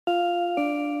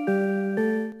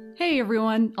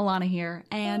everyone, Alana here,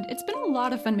 and it's been a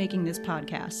lot of fun making this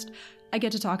podcast. I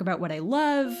get to talk about what I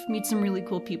love, meet some really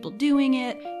cool people doing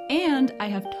it, and I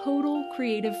have total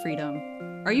creative freedom.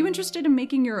 Are you interested in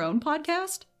making your own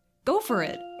podcast? Go for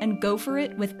it, and go for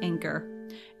it with Anchor.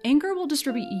 Anchor will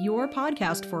distribute your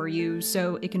podcast for you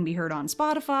so it can be heard on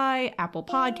Spotify, Apple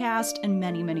Podcast, and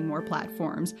many, many more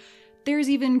platforms. There's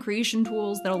even creation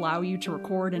tools that allow you to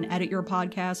record and edit your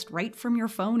podcast right from your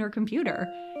phone or computer.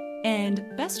 And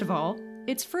best of all,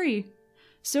 it's free.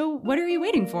 So what are you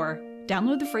waiting for?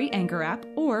 Download the free Anchor app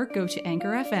or go to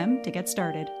Anchor FM to get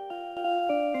started.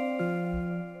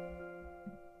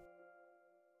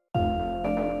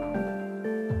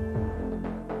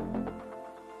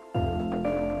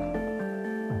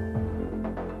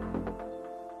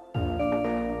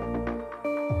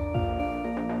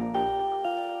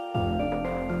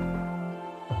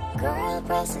 Girl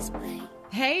Presses Play.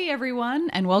 Hey everyone,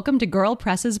 and welcome to Girl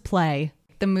Presses Play,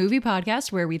 the movie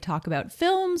podcast where we talk about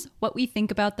films, what we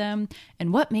think about them,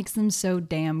 and what makes them so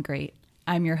damn great.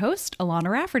 I'm your host,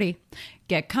 Alana Rafferty.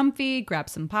 Get comfy, grab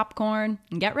some popcorn,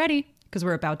 and get ready, because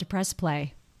we're about to press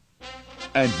play.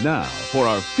 And now for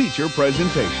our feature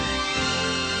presentation.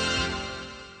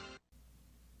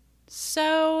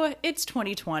 So, it's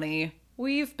 2020.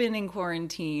 We've been in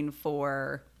quarantine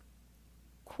for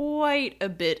quite a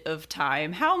bit of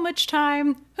time. How much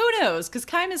time? Who knows? Because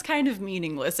time is kind of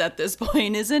meaningless at this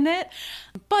point, isn't it?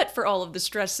 But for all of the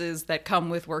stresses that come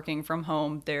with working from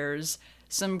home, there's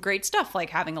some great stuff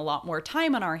like having a lot more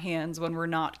time on our hands when we're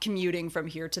not commuting from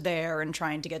here to there and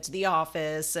trying to get to the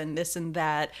office and this and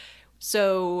that.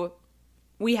 So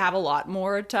we have a lot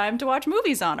more time to watch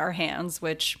movies on our hands,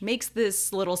 which makes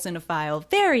this little cinephile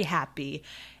very happy.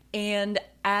 And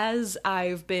as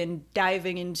I've been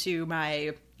diving into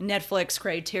my Netflix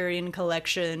Criterion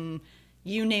collection,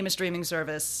 you name a streaming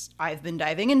service, I've been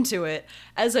diving into it.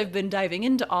 As I've been diving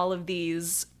into all of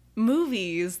these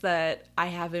movies that I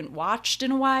haven't watched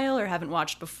in a while or haven't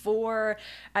watched before,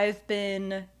 I've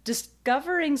been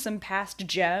discovering some past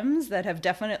gems that have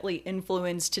definitely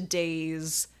influenced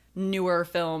today's newer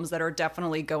films that are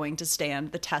definitely going to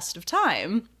stand the test of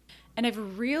time. And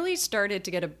I've really started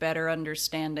to get a better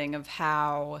understanding of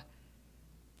how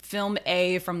film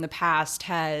A from the past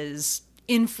has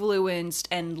influenced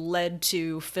and led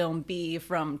to film B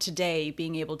from today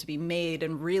being able to be made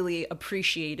and really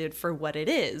appreciated for what it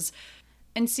is.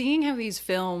 And seeing how these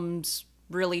films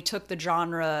really took the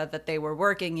genre that they were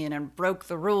working in and broke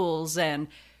the rules and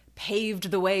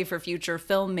paved the way for future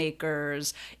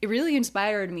filmmakers, it really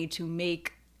inspired me to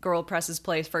make Girl Presses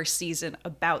Play first season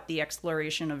about the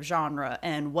exploration of genre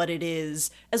and what it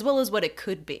is, as well as what it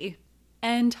could be.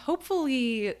 And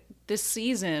hopefully this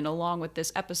season, along with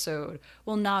this episode,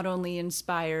 will not only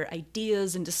inspire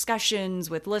ideas and discussions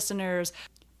with listeners,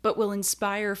 but will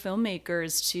inspire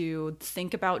filmmakers to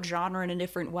think about genre in a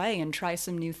different way and try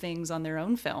some new things on their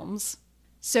own films.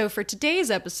 So for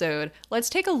today's episode, let's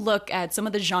take a look at some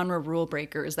of the genre rule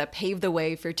breakers that pave the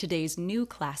way for today's new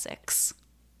classics.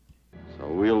 So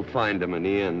we'll find him in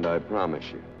the end, I promise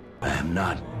you. I am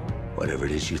not whatever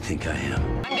it is you think I am.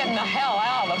 I'm getting the hell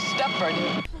out of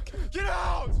Stepford. Get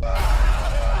out!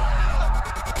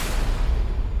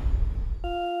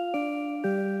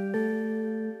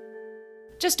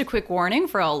 Just a quick warning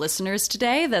for all listeners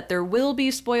today that there will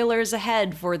be spoilers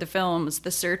ahead for the films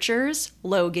The Searchers,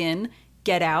 Logan,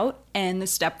 Get Out, and The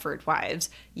Stepford Wives.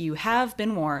 You have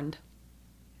been warned.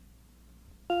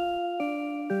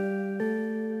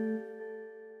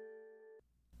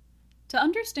 To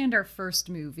understand our first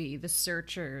movie, The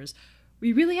Searchers,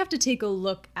 we really have to take a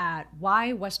look at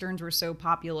why Westerns were so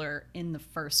popular in the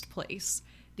first place.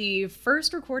 The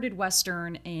first recorded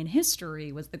Western in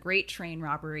history was the Great Train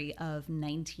Robbery of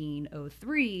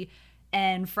 1903,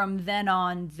 and from then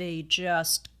on, they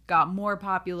just got more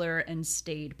popular and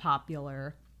stayed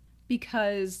popular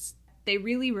because they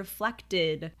really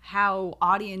reflected how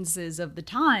audiences of the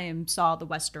time saw the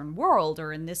Western world,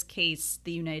 or in this case,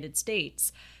 the United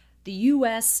States. The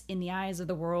U.S., in the eyes of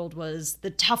the world, was the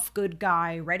tough good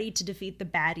guy, ready to defeat the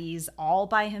baddies all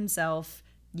by himself.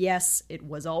 Yes, it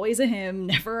was always a him,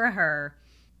 never a her.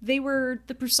 They were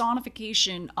the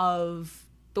personification of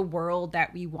the world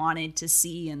that we wanted to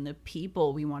see and the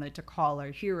people we wanted to call our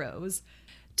heroes.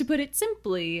 To put it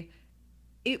simply,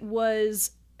 it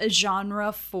was a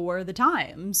genre for the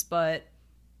times, but,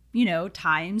 you know,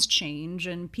 times change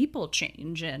and people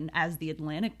change, and as The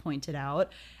Atlantic pointed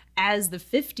out, as the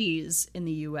 50s in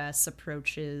the US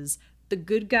approaches, the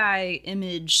good guy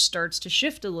image starts to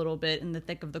shift a little bit in the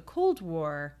thick of the Cold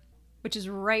War. which is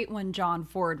right when John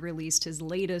Ford released his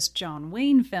latest John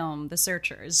Wayne film, The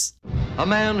Searchers. A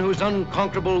man whose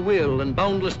unconquerable will and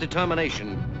boundless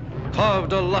determination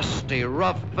carved a lusty,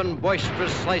 rough, and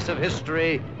boisterous slice of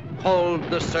history called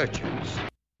The Searchers.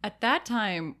 At that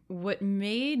time, what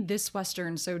made this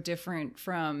Western so different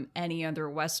from any other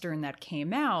Western that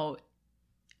came out,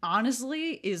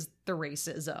 honestly, is the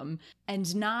racism,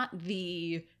 and not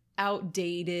the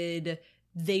outdated,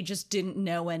 they just didn't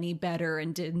know any better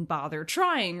and didn't bother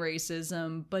trying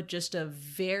racism, but just a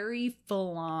very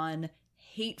full-on,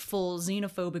 hateful,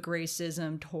 xenophobic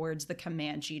racism towards the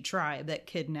Comanche tribe that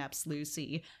kidnaps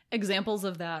Lucy. Examples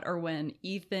of that are when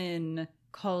Ethan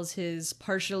calls his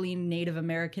partially Native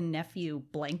American nephew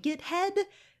Blanket Head.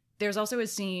 There's also a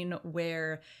scene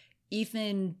where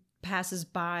Ethan passes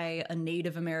by a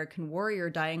Native American warrior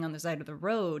dying on the side of the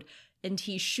road, and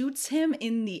he shoots him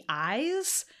in the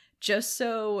eyes just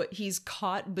so he's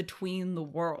caught between the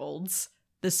worlds,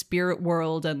 the spirit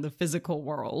world and the physical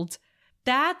world.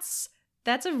 That's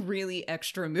a really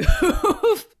extra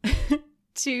move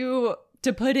to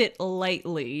put it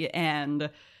lightly, and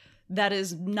that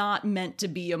is not meant to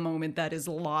be a moment that is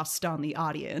lost on the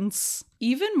audience.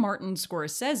 Even Martin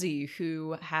Scorsese,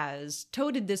 who has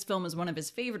touted this film as one of his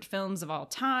favorite films of all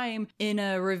time, in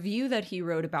a review that he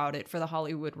wrote about it for The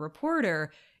Hollywood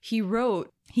Reporter, he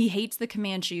wrote, he hates the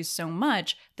Comanches so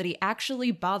much that he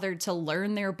actually bothered to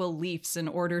learn their beliefs in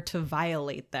order to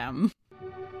violate them.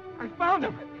 I found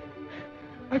him.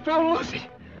 I found Lucy.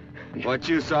 What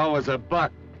you saw was a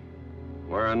buck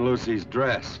wearing Lucy's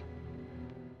dress.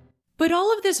 But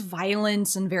all of this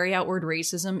violence and very outward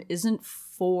racism isn't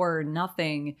for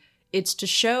nothing. It's to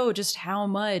show just how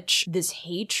much this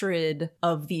hatred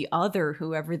of the other,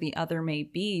 whoever the other may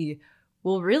be,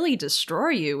 will really destroy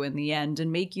you in the end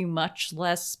and make you much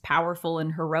less powerful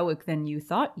and heroic than you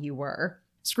thought you were.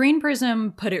 Screen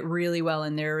Prism put it really well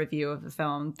in their review of the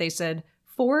film. They said,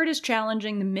 Ford is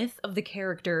challenging the myth of the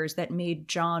characters that made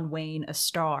John Wayne a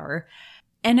star.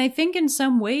 And I think in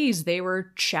some ways they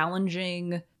were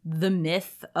challenging the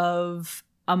myth of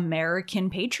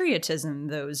American patriotism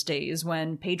those days,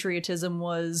 when patriotism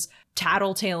was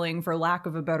tattletaling, for lack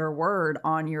of a better word,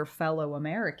 on your fellow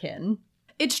American.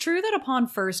 It's true that upon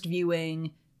first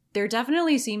viewing, there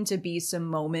definitely seem to be some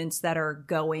moments that are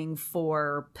going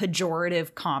for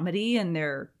pejorative comedy and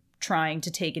they're trying to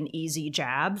take an easy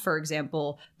jab. For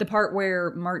example, the part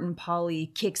where Martin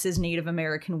Pauly kicks his Native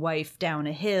American wife down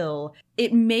a hill.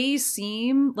 It may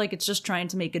seem like it's just trying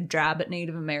to make a jab at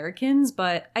Native Americans,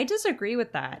 but I disagree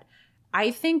with that.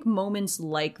 I think moments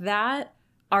like that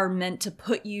are meant to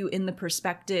put you in the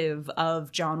perspective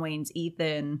of John Wayne's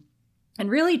Ethan and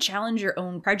really challenge your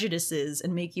own prejudices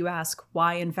and make you ask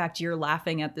why, in fact, you're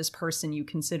laughing at this person you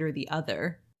consider the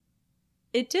other.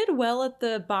 It did well at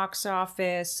the box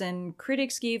office, and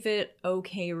critics gave it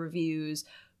okay reviews,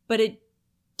 but it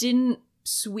didn't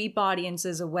sweep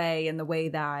audiences away in the way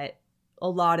that a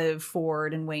lot of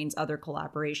Ford and Wayne's other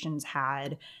collaborations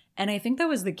had. And I think that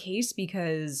was the case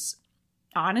because,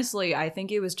 honestly, I think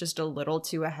it was just a little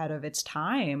too ahead of its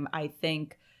time. I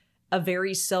think a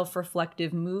very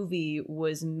self-reflective movie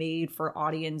was made for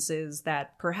audiences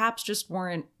that perhaps just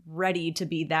weren't ready to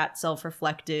be that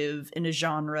self-reflective in a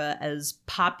genre as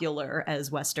popular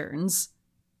as Westerns.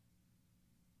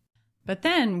 But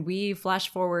then we flash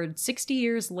forward 60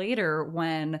 years later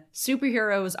when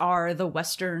superheroes are the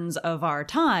Westerns of our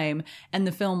time, and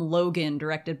the film Logan,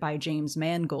 directed by James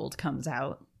Mangold, comes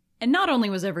out. And not only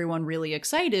was everyone really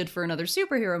excited for another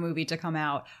superhero movie to come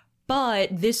out, but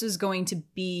this is going to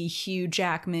be Hugh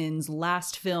Jackman's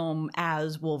last film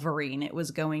as Wolverine. It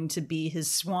was going to be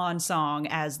his swan song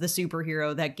as the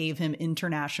superhero that gave him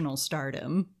international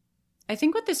stardom. I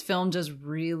think what this film does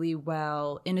really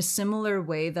well, in a similar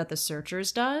way that The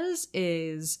Searchers does,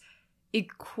 is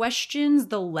it questions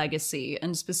the legacy,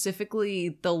 and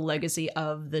specifically the legacy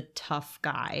of the tough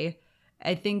guy.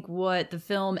 I think what the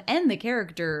film and the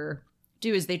character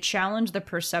do is they challenge the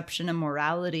perception and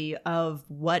morality of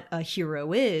what a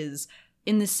hero is,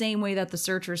 in the same way that the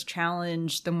Searchers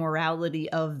challenge the morality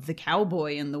of the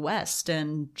cowboy in the West,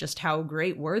 and just how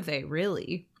great were they,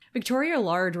 really. Victoria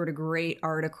Large wrote a great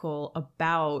article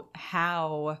about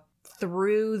how,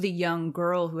 through the young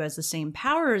girl who has the same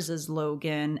powers as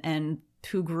Logan and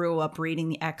who grew up reading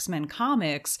the X-Men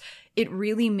comics, it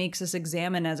really makes us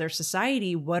examine as our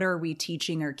society, what are we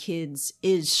teaching our kids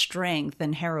is strength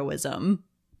and heroism.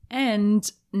 And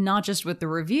not just with the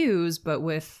reviews, but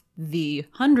with the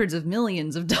hundreds of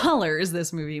millions of dollars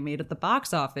this movie made at the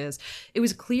box office, it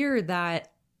was clear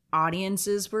that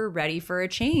audiences were ready for a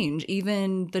change.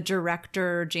 Even the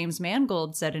director, James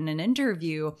Mangold, said in an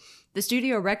interview, the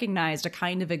studio recognized a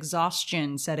kind of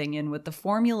exhaustion setting in with the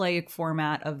formulaic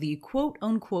format of the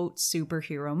quote-unquote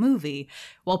superhero movie.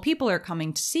 While people are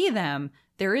coming to see them,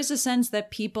 there is a sense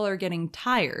that people are getting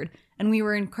tired, and we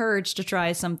were encouraged to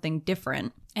try something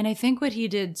different. And I think what he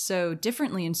did so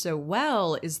differently and so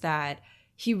well is that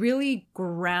he really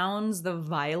grounds the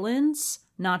violence,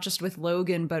 not just with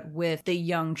Logan, but with the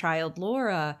young child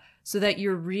Laura, so that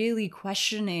you're really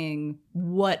questioning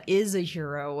what is a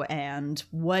hero and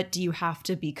what do you have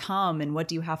to become and what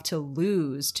do you have to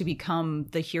lose to become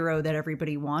the hero that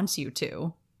everybody wants you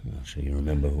to. So you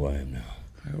remember who I am now?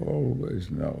 I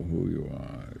always know who you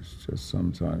are. It's just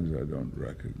sometimes I don't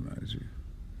recognize you.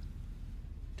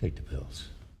 Take the pills.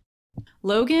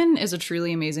 Logan is a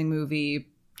truly amazing movie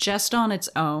just on its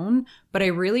own, but I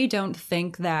really don't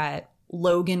think that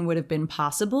Logan would have been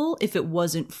possible if it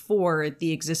wasn't for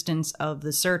the existence of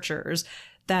The Searchers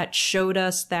that showed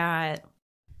us that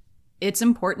it's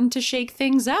important to shake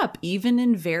things up, even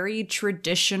in very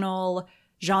traditional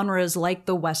genres like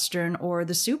the Western or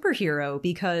the superhero,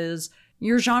 because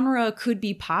your genre could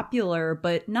be popular,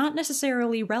 but not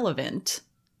necessarily relevant.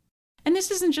 And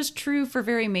this isn't just true for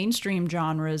very mainstream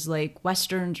genres like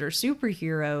Westerns or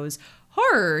superheroes.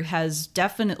 Horror has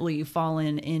definitely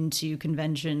fallen into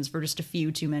conventions for just a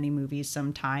few too many movies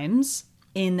sometimes.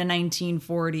 In the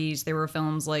 1940s, there were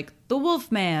films like The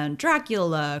Wolfman,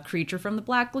 Dracula, Creature from the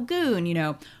Black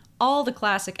Lagoon, all the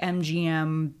classic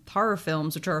MGM horror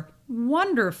films, which are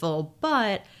wonderful,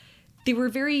 but they were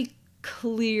very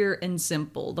clear and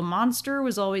simple. The monster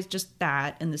was always just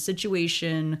that, and the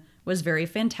situation was very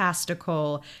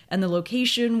fantastical, and the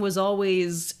location was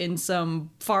always in some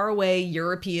faraway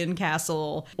European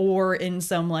castle or in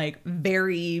some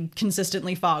very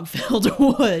consistently fog-filled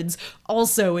woods,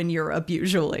 also in Europe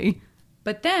usually.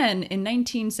 But then in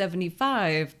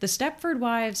 1975, the Stepford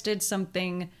Wives did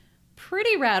something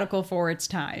pretty radical for its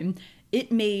time.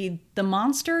 It made the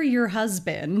monster your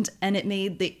husband, and it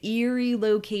made the eerie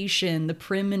location the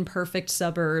prim and perfect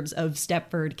suburbs of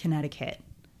Stepford, Connecticut.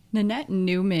 Nanette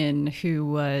Newman, who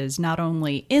was not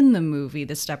only in the movie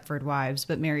The Stepford Wives,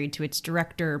 but married to its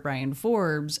director, Brian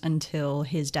Forbes, until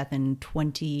his death in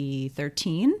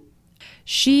 2013,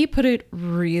 she put it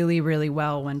really, really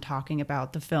well when talking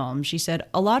about the film. She said,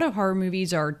 "A lot of horror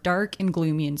movies are dark and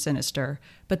gloomy and sinister,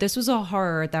 but this was a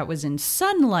horror that was in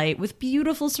sunlight with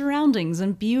beautiful surroundings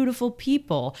and beautiful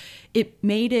people. It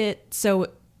made it so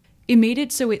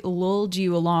it lulled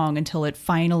you along until it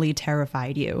finally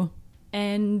terrified you."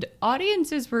 And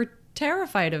audiences were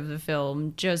terrified of the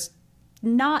film, just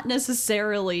not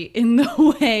necessarily in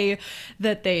the way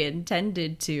that they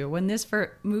intended to. When this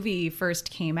movie first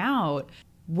came out,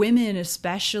 women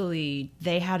especially,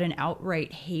 they had an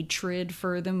outright hatred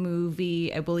for the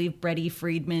movie. I believe Betty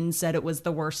Friedman said it was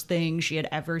the worst thing she had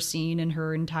ever seen in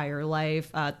her entire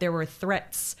life. There were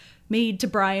threats made to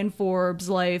Brian Forbes'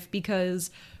 life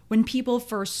because when people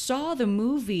first saw the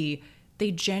movie, they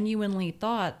genuinely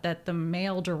thought that the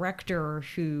male director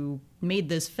who made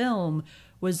this film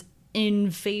was in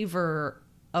favor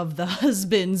of the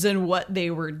husbands and what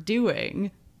they were doing,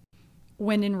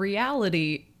 when in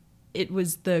reality, it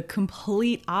was the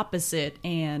complete opposite.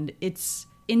 And it's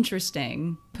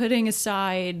interesting. Putting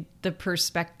aside the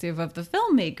perspective of the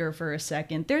filmmaker for a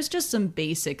second, there's just some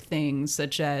basic things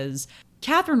such as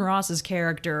Catherine Ross's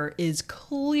character is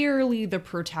clearly the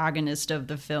protagonist of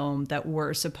the film that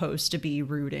we're supposed to be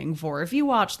rooting for. If you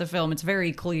watch the film, it's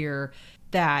very clear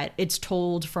that it's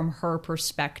told from her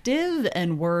perspective,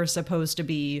 and we're supposed to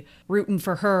be rooting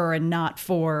for her and not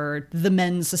for the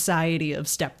men's society of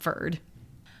Stepford.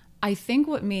 I think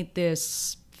what made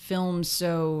this film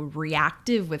so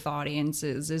reactive with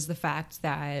audiences is the fact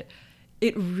that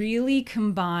it really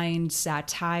combined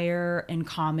satire and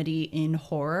comedy in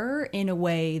horror in a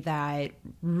way that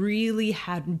really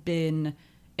hadn't been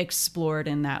explored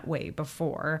in that way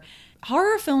before.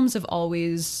 Horror films have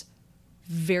always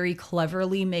very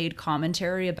cleverly made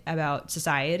commentary about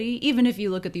society. Even if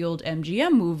you look at the old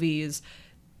MGM movies,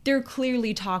 they're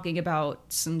clearly talking about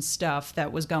some stuff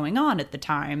that was going on at the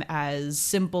time, as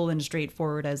simple and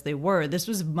straightforward as they were. This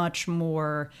was much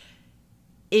more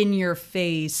in your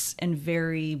face and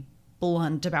very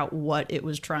blunt about what it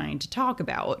was trying to talk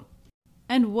about.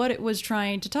 And what it was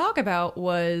trying to talk about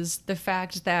was the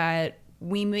fact that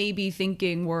we may be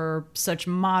thinking we're such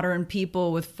modern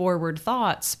people with forward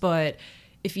thoughts, but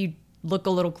if you look a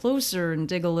little closer and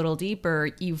dig a little deeper,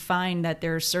 you find that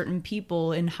there are certain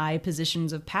people in high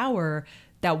positions of power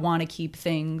that want to keep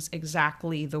things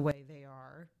exactly the way they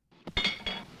are.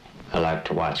 I like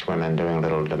to watch women doing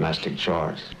little domestic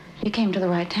chores. You came to the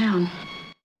right town.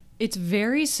 It's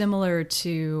very similar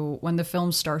to when the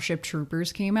film Starship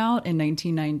Troopers came out in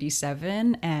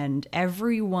 1997, and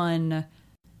everyone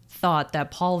thought that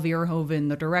Paul Verhoeven,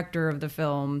 the director of the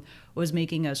film, was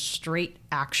making a straight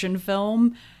action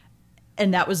film,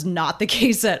 and that was not the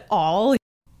case at all.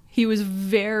 He was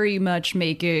very much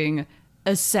making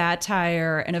a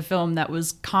satire and a film that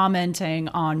was commenting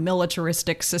on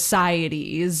militaristic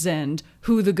societies and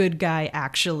who the good guy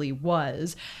actually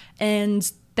was.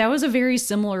 And that was a very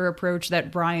similar approach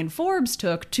that Bryan Forbes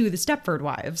took to The Stepford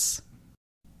Wives.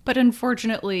 But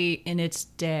unfortunately, in its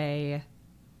day,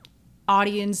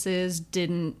 audiences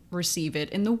didn't receive it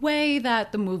in the way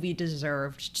that the movie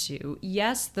deserved to.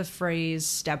 Yes, the phrase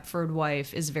Stepford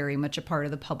wife is very much a part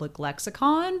of the public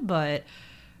lexicon, but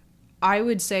I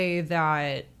would say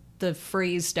that the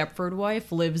phrase Stepford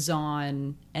wife lives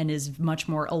on and is much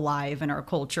more alive in our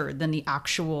culture than the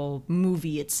actual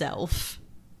movie itself.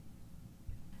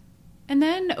 And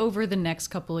then over the next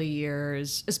couple of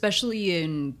years, especially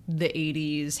in the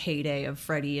 80s heyday of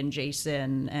Freddy and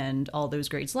Jason and all those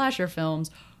great slasher films,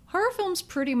 horror films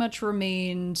pretty much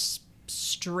remained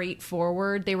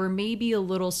straightforward. They were maybe a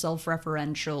little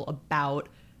self-referential about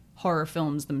horror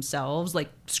films themselves, like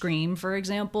Scream, for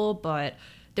example, but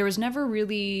there was never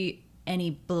really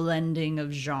any blending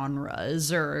of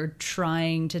genres or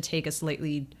trying to take a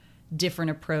slightly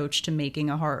different approach to making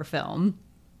a horror film.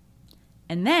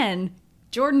 And then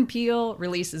Jordan Peele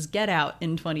releases Get Out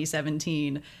in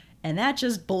 2017, and that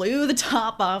just blew the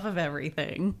top off of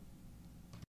everything.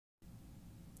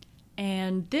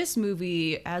 And this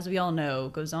movie, as we all know,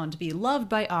 goes on to be loved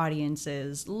by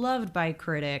audiences, loved by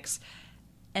critics,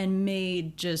 and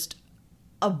made just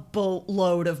a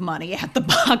boatload of money at the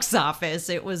box office.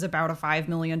 It was about a $5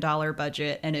 million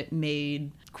budget, and it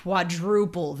made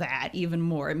quadruple that, even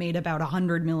more. It made about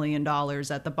 $100 million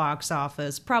at the box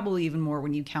office, probably even more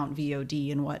when you count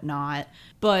VOD and whatnot.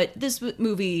 But this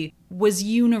movie was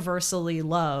universally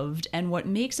loved, and what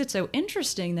makes it so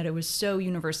interesting that it was so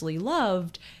universally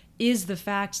loved is the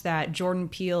fact that Jordan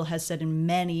Peele has said in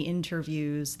many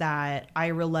interviews that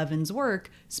Ira Levin's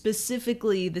work,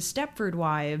 specifically The Stepford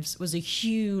Wives, was a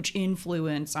huge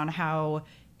influence on how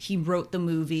he wrote the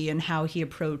movie and how he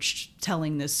approached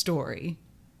telling this story.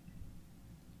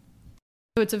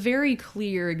 So it's a very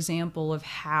clear example of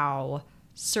how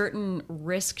certain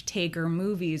risk-taker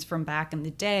movies from back in the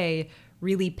day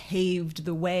really paved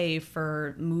the way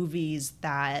for movies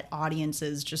that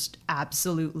audiences just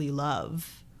absolutely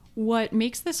love. What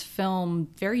makes this film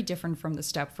very different from The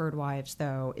Stepford Wives,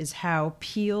 though, is how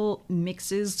Peele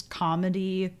mixes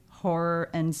comedy, horror,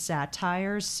 and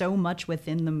satire so much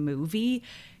within the movie,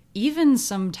 even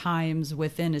sometimes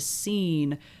within a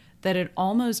scene, that it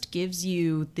almost gives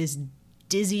you this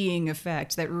dizzying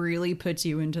effect that really puts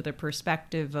you into the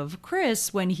perspective of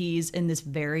Chris when he's in this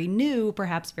very new,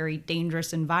 perhaps very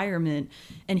dangerous environment,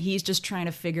 and he's just trying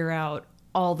to figure out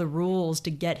all the rules to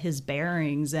get his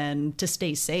bearings and to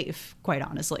stay safe, quite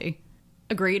honestly.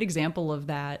 A great example of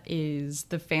that is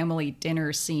the family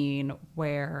dinner scene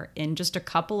where in just a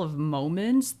couple of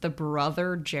moments, the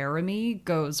brother Jeremy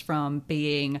goes from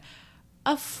being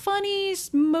a funny,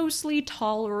 mostly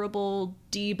tolerable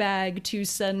D-bag to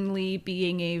suddenly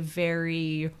being a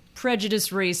very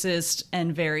prejudiced, racist,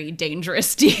 and very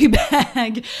dangerous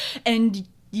D-bag. And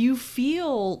you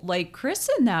feel like Chris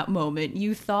in that moment.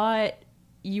 You thought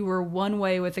you were one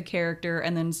way with a character,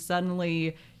 and then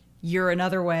suddenly you're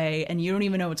another way, and you don't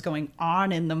even know what's going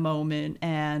on in the moment.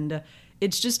 And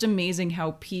it's just amazing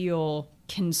how Peele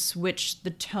can switch the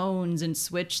tones and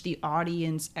switch the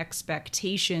audience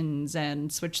expectations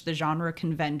and switch the genre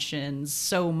conventions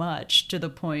so much to the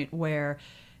point where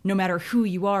no matter who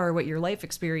you are or what your life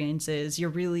experience is,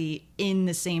 you're really in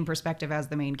the same perspective as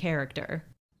the main character.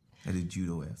 I did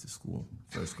judo after school,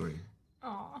 first grade.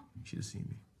 Aw. You should have seen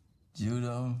me.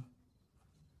 Judo?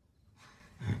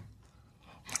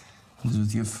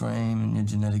 With your frame and your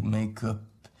genetic makeup,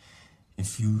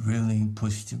 if you really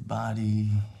pushed your body,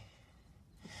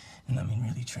 and I mean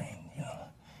really trained, you know,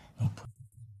 don't put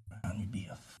around, you'd be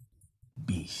a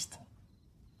beast.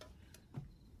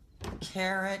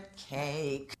 Carrot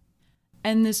cake.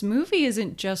 And this movie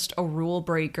isn't just a rule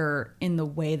breaker in the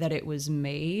way that it was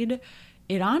made.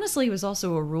 It honestly was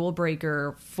also a rule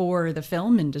breaker for the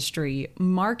film industry.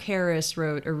 Mark Harris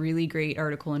wrote a really great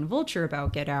article in Vulture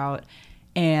about Get Out,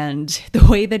 and the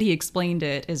way that he explained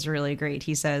it is really great.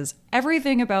 He says,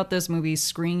 everything about this movie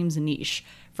screams niche,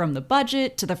 from the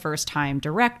budget to the first-time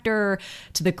director,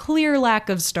 to the clear lack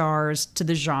of stars, to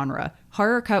the genre.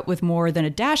 Horror cut with more than a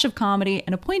dash of comedy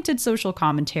and a pointed social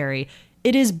commentary.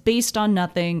 It is based on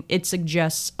nothing. It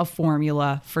suggests a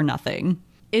formula for nothing.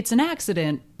 it's an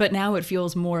accident, but now it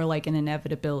feels more like an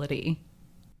inevitability.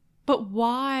 But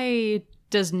why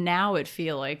does now it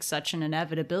feel like such an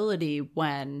inevitability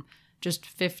when just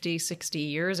 50, 60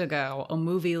 years ago, a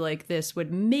movie like this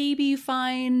would maybe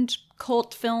find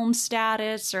cult film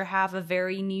status or have a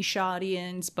very niche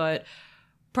audience, but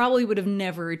probably would have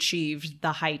never achieved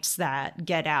the heights that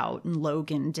Get Out and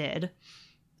Logan did?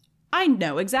 I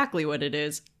know exactly what it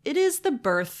is. It is the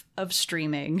birth of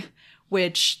streaming,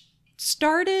 which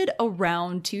started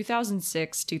around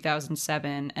 2006,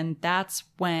 2007, and that's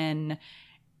when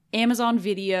Amazon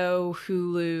Video,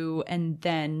 Hulu, and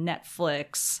then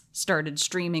Netflix started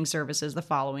streaming services the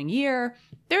following year.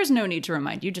 There's no need to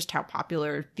remind you just how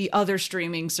popular the other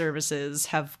streaming services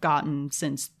have become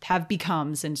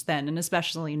since then, and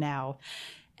especially now.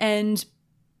 And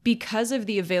because of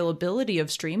the availability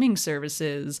of streaming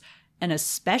services, and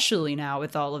especially now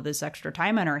with all of this extra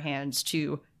time on our hands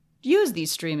to use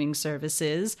these streaming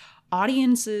services,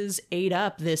 audiences ate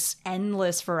up this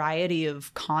endless variety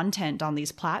of content on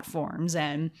these platforms.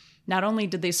 And not only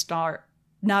did they start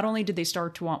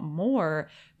to want more,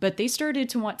 but they started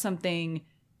to want something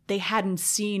they hadn't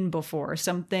seen before,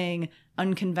 something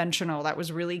unconventional that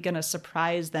was really going to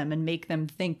surprise them and make them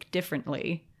think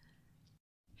differently.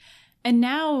 And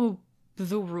now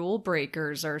the rule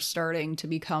breakers are starting to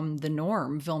become the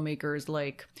norm. Filmmakers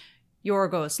like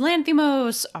Yorgos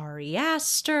Lanthimos, Ari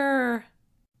Aster,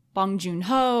 Bong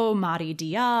Joon-ho, Mari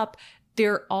Diop,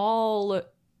 they're all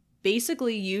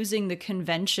basically using the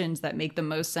conventions that make the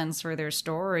most sense for their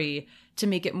story to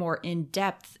make it more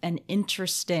in-depth and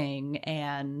interesting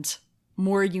and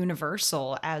more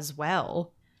universal as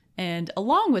well. And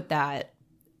along with that,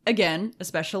 again,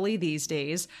 especially these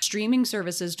days, streaming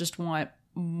services just want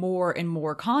more and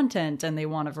more content, and they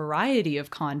want a variety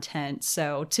of content.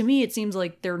 So to me, it seems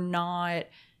like they're not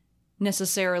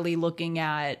necessarily looking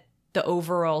at the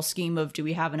overall scheme of, do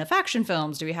we have enough action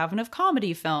films? Do we have enough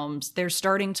comedy films? They're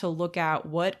starting to look at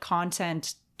what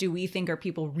content do we think are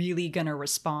people really going to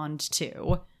respond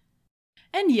to?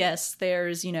 And yes,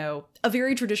 there's, a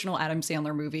very traditional Adam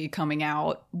Sandler movie coming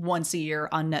out once a year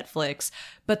on Netflix,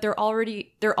 but they're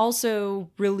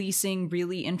also releasing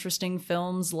really interesting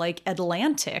films like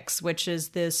Atlantics, which is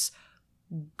this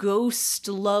ghost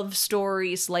love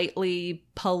story, slightly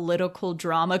political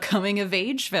drama coming of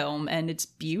age film, and it's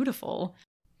beautiful.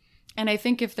 And I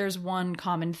think if there's one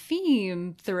common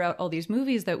theme throughout all these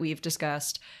movies that we've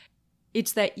discussed,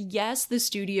 it's that, yes, the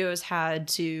studios had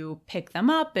to pick them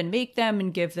up and make them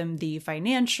and give them the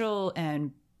financial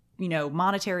and,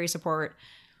 monetary support,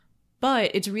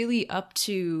 but it's really up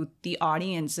to the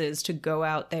audiences to go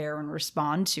out there and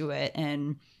respond to it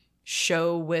and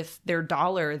show with their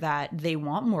dollar that they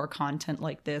want more content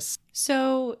like this.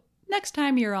 So next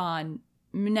time you're on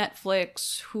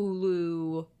Netflix,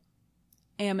 Hulu,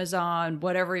 Amazon,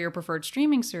 whatever your preferred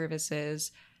streaming service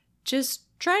is, just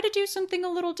try to do something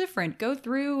a little different. Go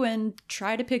through and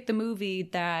try to pick the movie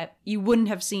that you wouldn't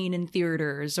have seen in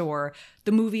theaters, or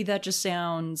the movie that just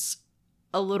sounds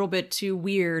a little bit too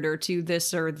weird or too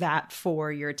this or that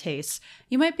for your tastes.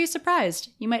 You might be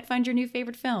surprised. You might find your new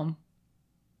favorite film.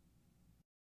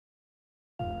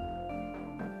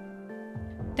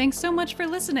 Thanks so much for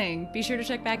listening. Be sure to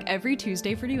check back every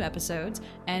Tuesday for new episodes,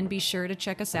 and be sure to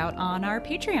check us out on our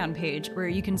Patreon page, where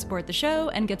you can support the show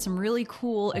and get some really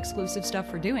cool exclusive stuff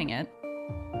for doing it.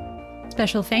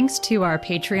 Special thanks to our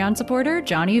Patreon supporter,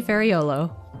 Johnny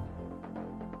Ferriolo.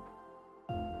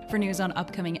 For news on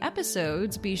upcoming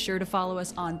episodes, be sure to follow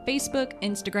us on Facebook,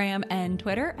 Instagram, and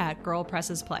Twitter at Girl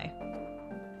Presses Play.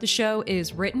 The show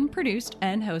is written, produced,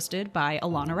 and hosted by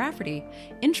Alana Rafferty.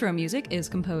 Intro music is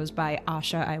composed by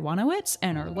Asha Iwanowitz,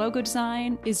 and our logo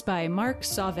design is by Mark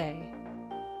Sauvé.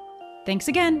 Thanks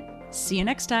again. See you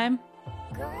next time.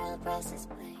 Girl Presses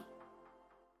Play.